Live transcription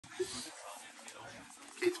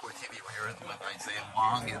CaneSport TV, we're here with Isaiah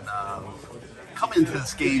Wong, and coming into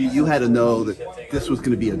this game, you had to know that this was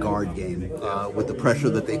going to be a guard game with the pressure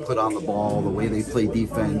that they put on the ball, the way they play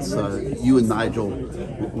defense. You and Nigel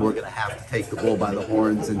were going to have to take the bull by the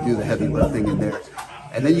horns and do the heavy lifting in there.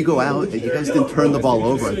 And then you go out and you guys didn't turn the ball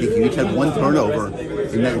over. I think you each had one turnover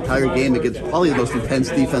in that entire game against probably the most intense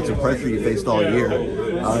defensive pressure you faced all year.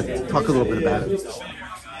 Talk a little bit about it.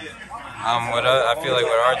 What I feel like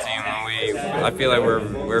with our team, I feel like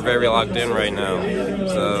we're very locked in right now.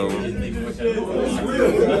 So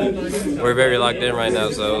we're very locked in right now.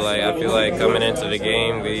 So like I feel like coming into the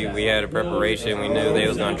game, we had a preparation. We knew they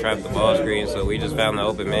was gonna trap the ball screen, so we just found the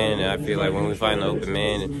open man. And I feel like when we find the open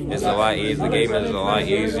man, it's a lot easier. The game is a lot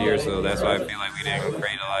easier. So that's why I feel like we didn't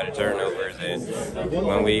create a lot of turnovers. And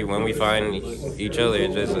when we find each other,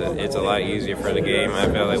 it's a lot easier for the game. I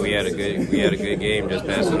felt like we had a good game, just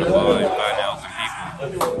passing the ball and finding open people.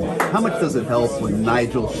 How much does it help when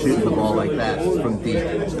Nigel's shooting the ball like that from deep?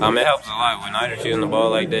 It helps a lot. When Nigel shooting the ball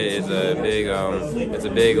like that, it's a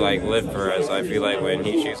big like lift for us. I feel like when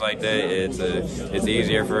he shoots like that, it's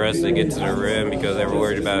easier for us to get to the rim because they're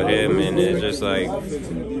worried about him, and it's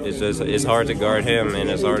hard to guard him, and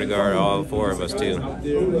it's hard to guard all four of us too.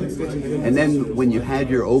 And then when you had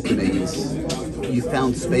your openings, you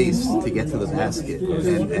found space to get to the basket,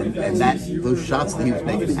 and those shots that he was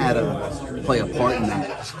making had to play a part in that,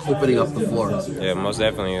 just opening up the floor. Yeah, most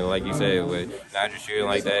definitely. Like you said, with Nigel shooting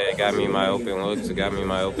like that, it got me my open looks, it got me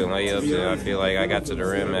my open layups, and I feel like I got to the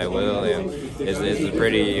rim at will. And it's a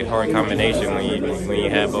pretty hard combination when you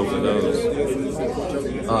have both of those.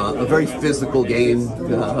 A very physical game.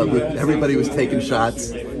 Everybody was taking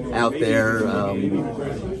shots out there.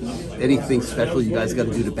 Anything special you guys got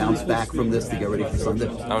to do to bounce back from this to get ready for Sunday?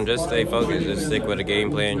 Just stay focused, just stick with the game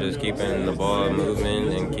plan, just keeping the ball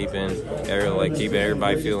moving and keeping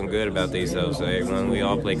everybody feeling good about themselves. So when we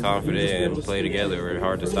all play confident and play together, we're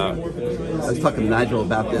hard to stop. I was talking to Nigel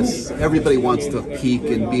about this. Everybody wants to peak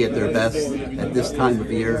and be at their best at this time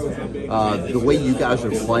of year. The way you guys are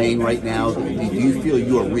playing right now, do you feel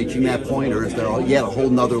you are reaching that point, or is there yet a whole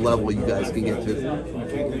nother level you guys can get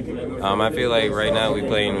to? I feel like right now we're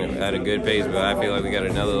playing at a good pace, but I feel like we got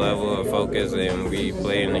another level of focus and we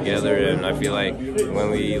playing together. And I feel like when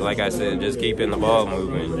we, like I said, just keeping the ball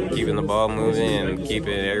moving and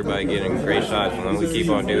keeping everybody getting great shots. And when we keep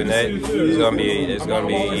on doing that, it's gonna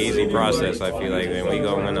be an easy process. I feel like, and we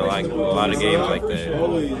gonna win a lot of games like that.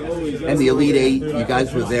 And the Elite Eight, you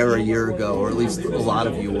guys were there a year ago, or at least a lot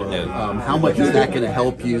of you were. Yeah. How much is that going to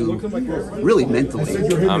help you, really mentally?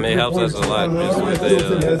 It helps us a lot just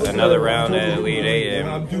with another round at Elite Eight,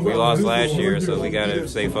 and we lost last year, so we got to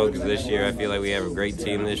stay focused this year. I feel like we have a great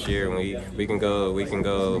team this year, and we can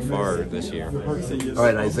go far this year. All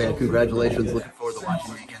right, Isaiah, congratulations. Looking forward to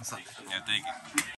watching you again Sunday. Yeah, thank you.